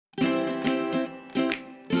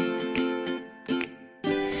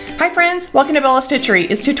Hi friends, welcome to Bella Stitchery.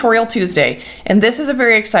 It's Tutorial Tuesday, and this is a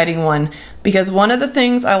very exciting one because one of the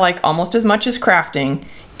things I like almost as much as crafting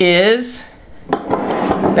is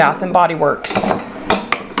Bath and Body Works.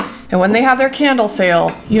 And when they have their candle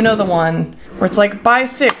sale, you know the one where it's like buy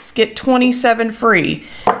 6, get 27 free,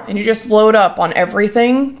 and you just load up on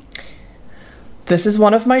everything. This is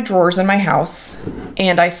one of my drawers in my house,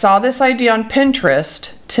 and I saw this idea on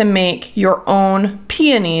Pinterest to make your own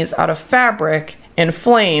peonies out of fabric and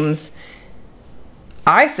flames.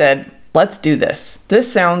 I said, let's do this.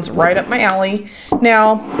 This sounds right up my alley.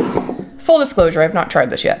 Now, full disclosure, I've not tried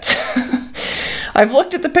this yet. I've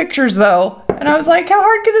looked at the pictures though, and I was like, how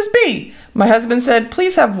hard could this be? My husband said,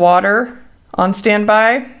 please have water on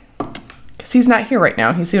standby, because he's not here right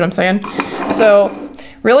now. You see what I'm saying? So,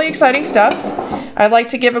 really exciting stuff. I'd like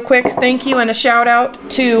to give a quick thank you and a shout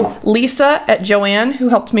out to Lisa at Joann, who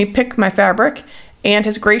helped me pick my fabric and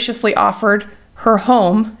has graciously offered her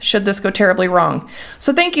home should this go terribly wrong.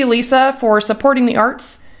 So thank you, Lisa, for supporting the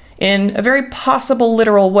arts in a very possible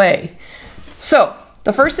literal way. So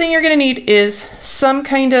the first thing you're gonna need is some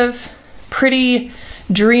kind of pretty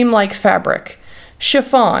dreamlike fabric.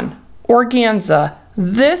 Chiffon, organza.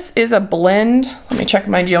 This is a blend. Let me check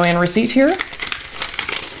my Joann receipt here.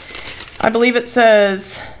 I believe it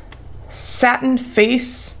says satin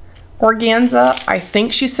face organza. I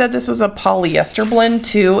think she said this was a polyester blend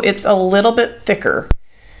too. It's a little bit thicker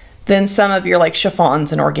than some of your like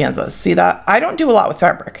chiffons and organzas. See that? I don't do a lot with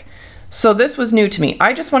fabric, so this was new to me.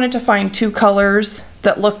 I just wanted to find two colors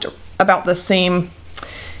that looked about the same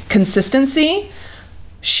consistency.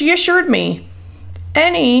 She assured me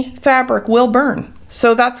any fabric will burn,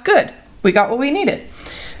 so that's good. We got what we needed.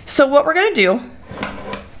 So what we're gonna do,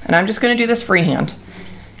 and I'm just gonna do this freehand,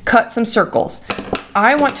 cut some circles.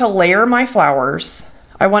 I want to layer my flowers.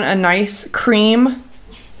 I want a nice cream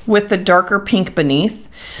with the darker pink beneath.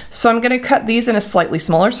 So I'm gonna cut these in a slightly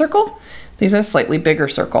smaller circle, these in a slightly bigger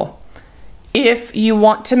circle. If you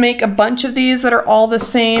want to make a bunch of these that are all the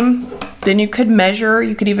same, then you could measure,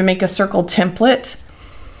 you could even make a circle template.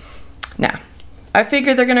 Now, I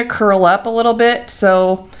figure they're gonna curl up a little bit,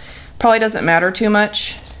 so probably doesn't matter too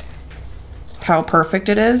much how perfect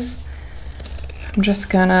it is. I'm just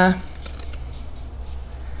gonna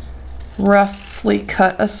roughly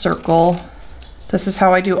cut a circle. This is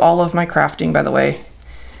how I do all of my crafting, by the way.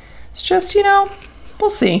 It's just, you know,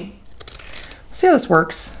 we'll see. We'll see how this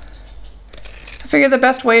works. I figure the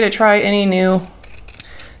best way to try any new,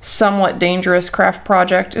 somewhat dangerous craft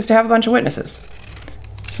project is to have a bunch of witnesses.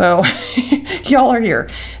 So, y'all are here.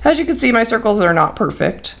 As you can see, my circles are not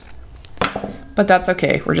perfect, but that's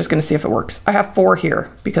okay. We're just gonna see if it works. I have 4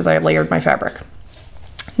 here because I layered my fabric.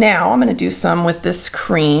 Now I'm gonna do some with this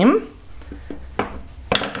cream.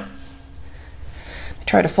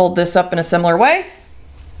 Try to fold this up in a similar way.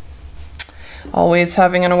 Always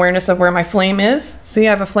having an awareness of where my flame is. See, I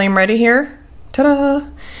have a flame ready here. Ta-da!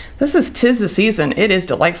 This is 'tis the season. It is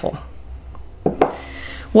delightful.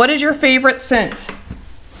 What is your favorite scent?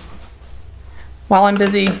 While I'm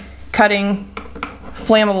busy cutting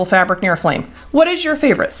flammable fabric near a flame, what is your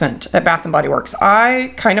favorite scent at Bath and Body Works?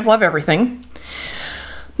 I kind of love everything.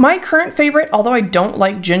 My current favorite, although I don't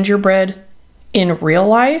like gingerbread in real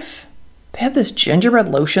life, they had this gingerbread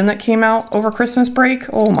lotion that came out over Christmas break.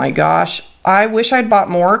 Oh my gosh. I wish I'd bought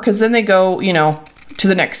more, because then they go, you know, to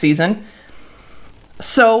the next season.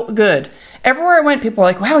 So good. Everywhere I went, people were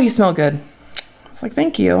like, wow, you smell good. I was like,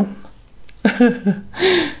 thank you.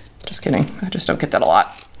 Just kidding. I just don't get that a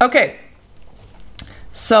lot. Okay.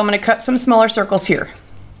 So I'm going to cut some smaller circles here.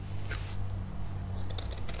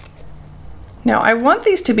 Now I want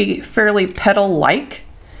these to be fairly petal-like.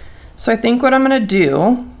 So I think what I'm going to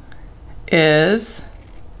do is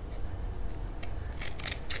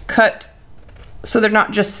cut so they're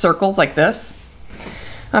not just circles like this.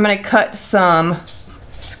 I'm going to cut some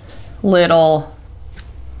little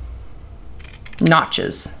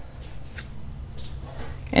notches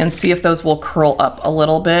and see if those will curl up a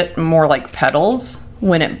little bit more like petals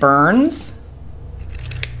when it burns.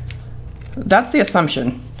 That's the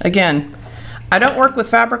assumption. Again, I don't work with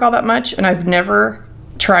fabric all that much, and I've never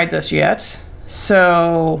tried this yet,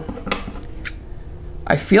 so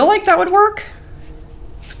I feel like that would work,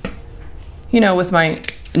 you know, with my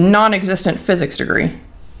non-existent physics degree.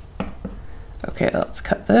 Okay, let's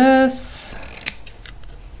cut this.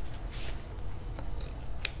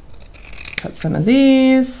 Cut some of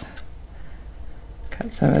these.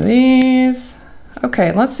 Cut some of these.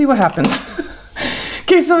 Okay, let's see what happens.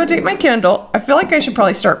 Okay, so I'm gonna take my candle. I feel like I should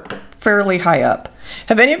probably start fairly high up.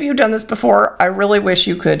 Have any of you done this before? I really wish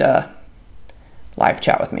you could live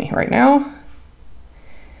chat with me right now.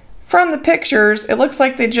 from the pictures, it looks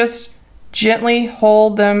like they just gently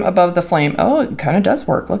hold them above the flame. Oh, it kind of does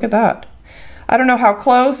work. Look at that. I don't know how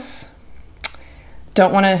close.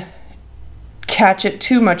 Don't want to catch it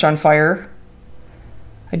too much on fire.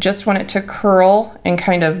 I just want it to curl and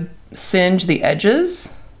kind of singe the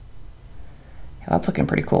edges. Yeah, that's looking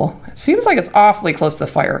pretty cool. It seems like it's awfully close to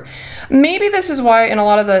the fire. Maybe this is why in a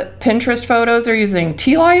lot of the Pinterest photos they're using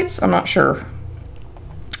tea lights. I'm not sure.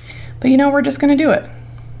 But you know, we're just gonna do it.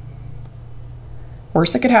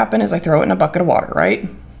 Worst that could happen is I throw it in a bucket of water, right?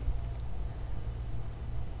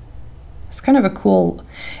 It's kind of a cool,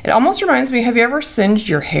 it almost reminds me, have you ever singed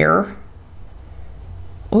your hair?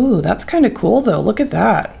 Ooh, that's kind of cool though. Look at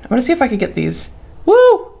that. I want to see if I could get these. Woo!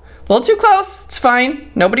 A little too close. It's fine.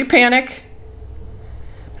 Nobody panic.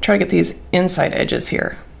 Try to get these inside edges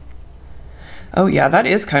here. Oh yeah, that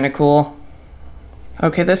is kind of cool.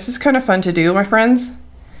 Okay, this is kind of fun to do, my friends,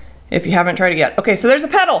 if you haven't tried it yet. Okay, so there's a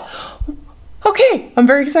petal. Okay, I'm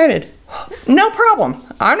very excited. No problem.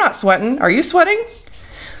 I'm not sweating. Are you sweating?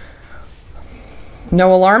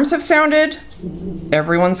 No alarms have sounded.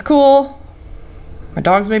 Everyone's cool. My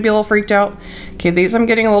dogs may be a little freaked out. Okay, these I'm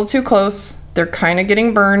getting a little too close. They're kind of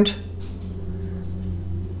getting burned.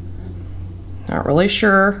 Not really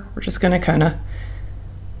sure. We're just gonna kind of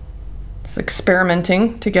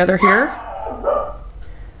experimenting together here.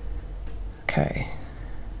 Okay.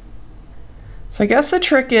 So I guess the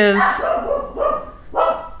trick is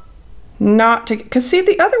not to, because see,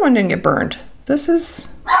 the other one didn't get burned. This is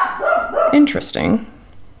interesting.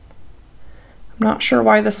 I'm not sure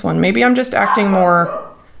why this one. Maybe I'm just acting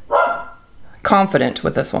more confident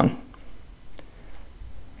with this one.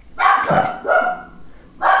 Okay.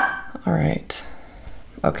 All right.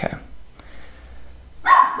 Okay.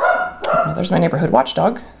 Oh, there's my neighborhood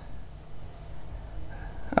watchdog.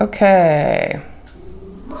 Okay.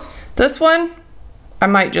 This one, I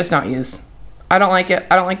might just not use. I don't like it.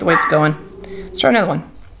 I don't like the way it's going. Let's try another one.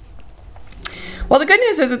 Well, the good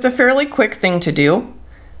news is it's a fairly quick thing to do.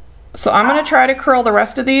 So I'm going to try to curl the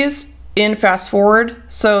rest of these in fast forward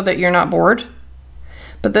so that you're not bored.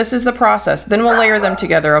 But this is the process. Then we'll layer them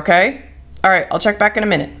together, okay? All right, I'll check back in a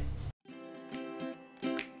minute.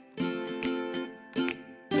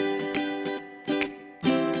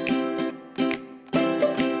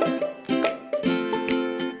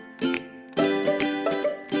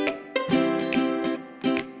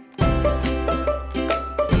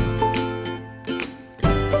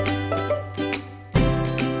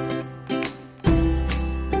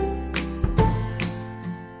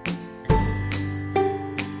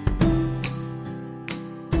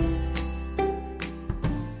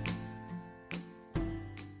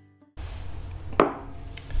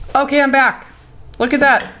 Okay, I'm back. Look at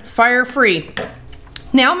that, fire free.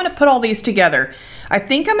 Now I'm gonna put all these together. I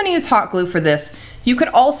think I'm gonna use hot glue for this. You could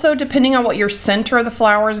also, depending on what your center of the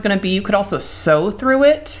flower is gonna be, you could also sew through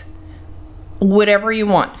it, whatever you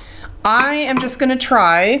want. I am just gonna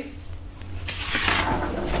try,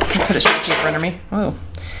 put a sheet of paper under me. Oh.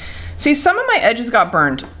 See, some of my edges got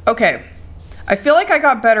burned. Okay, I feel like I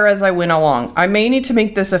got better as I went along. I may need to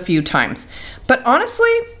make this a few times, but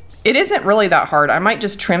honestly, it isn't really that hard. I might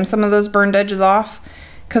just trim some of those burned edges off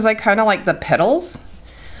because I kind of like the petals.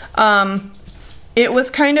 It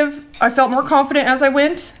was kind of, I felt more confident as I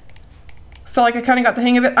went. Felt like I kind of got the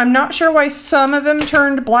hang of it. I'm not sure why some of them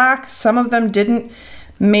turned black, some of them didn't.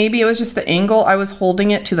 Maybe it was just the angle I was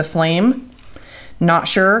holding it to the flame. Not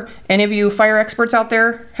sure. Any of you fire experts out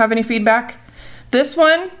there have any feedback? This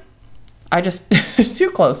one, I just,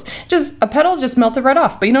 too close. Just, a petal just melted right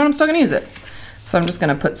off, but you know what, I'm still gonna use it. So I'm just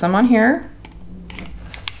gonna put some on here.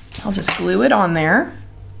 I'll just glue it on there.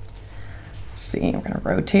 Let's see, we're gonna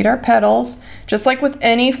rotate our petals. Just like with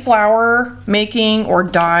any flower making or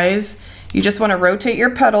dyes, you just wanna rotate your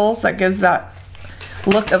petals. That gives that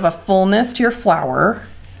look of a fullness to your flower.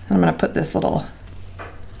 I'm gonna put this little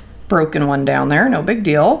broken one down there, no big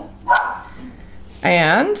deal.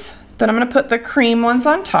 And then I'm gonna put the cream ones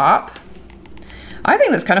on top. I think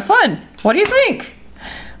that's kind of fun. What do you think?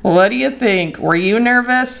 What do you think? Were you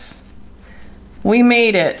nervous? We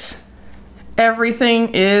made it.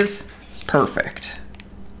 Everything is perfect.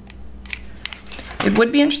 It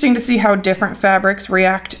would be interesting to see how different fabrics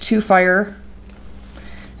react to fire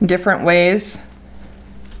in different ways.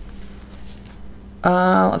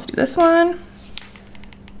 Let's do this one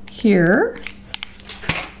here.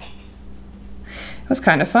 It was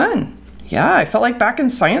kind of fun. Yeah, I felt like back in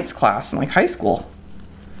science class in like high school.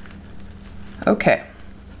 Okay.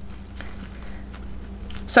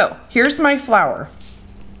 So here's my flower.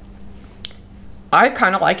 I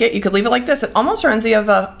kind of like it. You could leave it like this. It almost reminds me of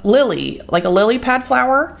a lily, like a lily pad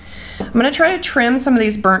flower. I'm gonna try to trim some of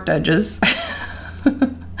these burnt edges.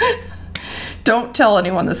 Don't tell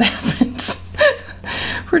anyone this happened.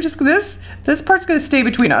 We're just, this part's gonna stay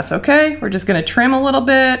between us, okay? We're just gonna trim a little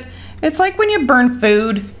bit. It's like when you burn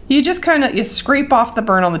food, you just you scrape off the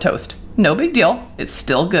burn on the toast. No big deal, it's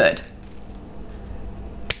still good.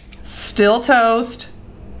 Still toast.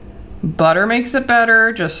 Butter makes it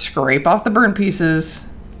better. Just scrape off the burn pieces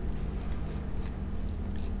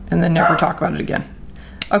and then never talk about it again.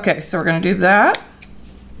 Okay, so we're gonna do that.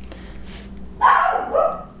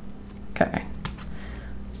 Okay.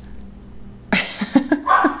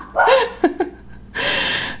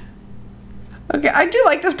 Okay, I do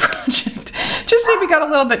like this project. Just maybe got a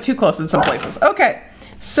little bit too close in some places. Okay,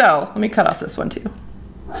 so let me cut off this one too.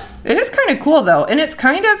 It is kind of cool though, and it's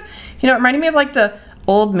kind of, you know, it reminded me of like the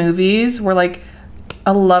old movies where like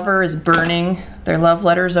a lover is burning their love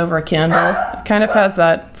letters over a candle. It kind of has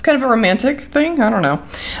that, it's kind of a romantic thing, I don't know.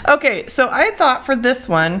 Okay, so I thought for this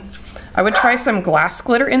one, I would try some glass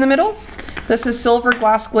glitter in the middle. This is silver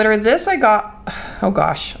glass glitter. This I got, oh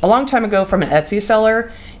gosh, a long time ago from an Etsy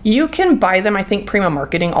seller. You can buy them, I think Prima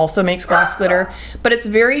Marketing also makes glass glitter, but it's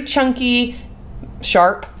very chunky,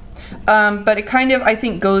 sharp, but it kind of, I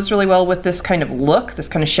think, goes really well with this kind of look, this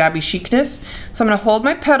kind of shabby chicness. So I'm gonna hold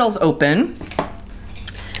my petals open,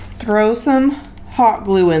 throw some hot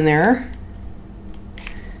glue in there,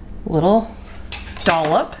 little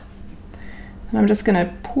dollop, and I'm just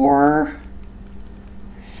gonna pour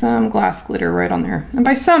some glass glitter right on there. And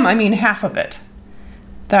by some, I mean half of it.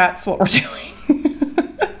 That's what we're doing.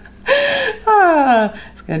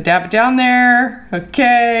 Just gonna dab it down there.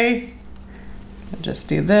 Okay. I'll just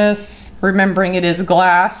do this, remembering it is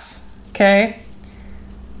glass. Okay.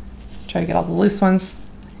 Try to get all the loose ones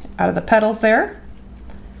out of the petals there.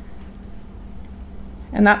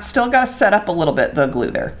 And that's still got to set up a little bit, the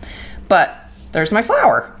glue there. But there's my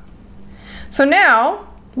flower. So now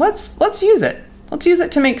let's use it. Let's use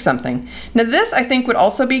it to make something. Now this I think would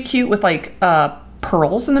also be cute with like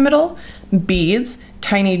pearls in the middle, beads,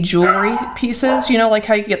 tiny jewelry pieces, you know, like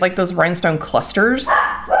how you get like those rhinestone clusters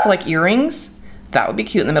for like earrings. That would be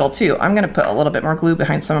cute in the middle too. I'm gonna put a little bit more glue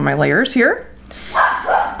behind some of my layers here.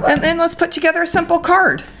 And then let's put together a simple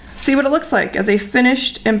card. See what it looks like as a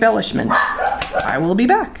finished embellishment. I will be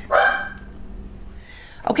back.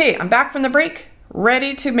 Okay, I'm back from the break,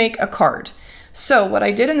 ready to make a card. So what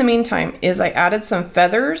I did in the meantime is I added some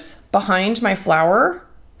feathers behind my flower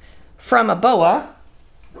from a boa.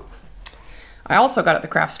 I also got at the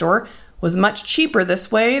craft store. Was much cheaper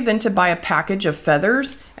this way than to buy a package of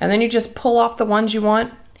feathers, and then you just pull off the ones you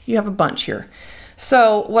want. You have a bunch here.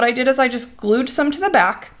 So what I did is I just glued some to the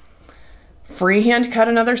back, freehand cut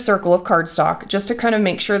another circle of cardstock just to kind of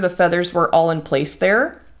make sure the feathers were all in place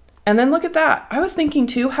there. And then look at that. I was thinking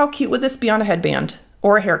too, how cute would this be on a headband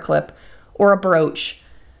or a hair clip or a brooch?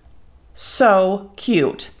 So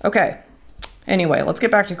cute. Okay. Anyway, let's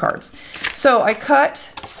get back to cards. So I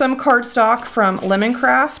cut some cardstock from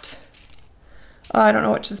Lemoncraft. I don't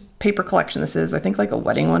know which paper collection this is. I think like a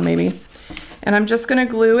wedding one maybe. And I'm just gonna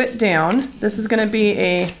glue it down. This is gonna be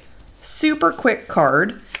a super quick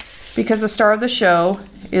card because the star of the show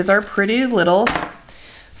is our pretty little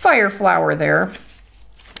fire flower there.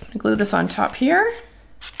 I'm gonna glue this on top here.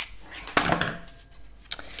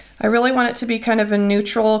 I really want it to be kind of a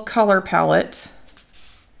neutral color palette.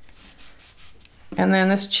 And then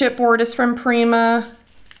this chipboard is from Prima.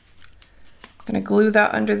 I'm gonna glue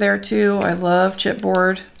that under there too. I love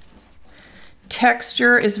chipboard.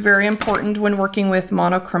 Texture is very important when working with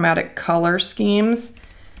monochromatic color schemes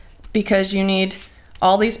because you need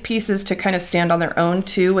all these pieces to kind of stand on their own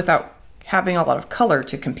too without having a lot of color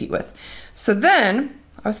to compete with. So then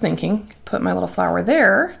I was thinking, put my little flower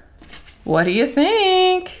there. What do you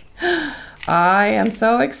think? I am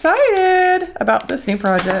so excited about this new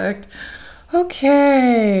project.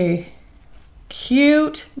 Okay,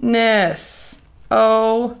 cuteness.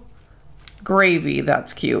 Oh, gravy,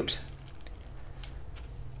 that's cute.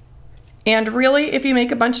 And really, if you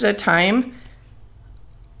make a bunch at a time,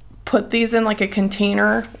 put these in like a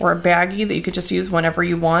container or a baggie that you could just use whenever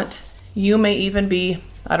you want. You may even be,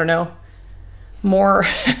 I don't know, more,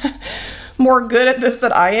 more good at this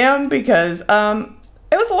than I am because it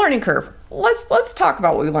was a learning curve. Let's talk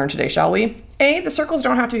about what we learned today, shall we? A, the circles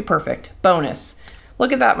don't have to be perfect. Bonus.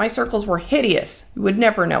 Look at that, my circles were hideous. You would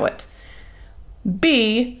never know it.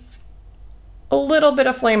 B, a little bit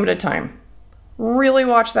of flame at a time. Really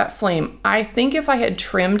watch that flame. I think if I had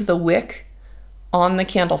trimmed the wick on the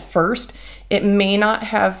candle first, it may not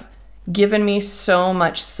have given me so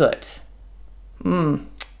much soot.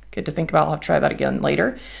 Good to think about. I'll have to try that again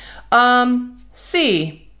later.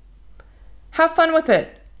 C, have fun with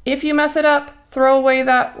it. If you mess it up, throw away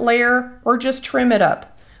that layer or just trim it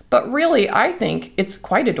up. But really, I think it's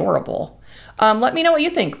quite adorable. Let me know what you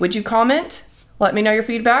think. Would you comment? Let me know your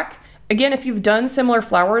feedback. Again, if you've done similar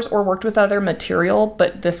flowers or worked with other material,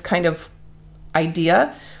 but this kind of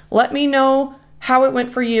idea, let me know how it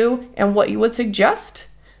went for you and what you would suggest.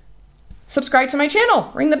 Subscribe to my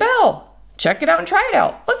channel, ring the bell, check it out and try it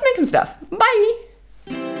out. Let's make some stuff. Bye.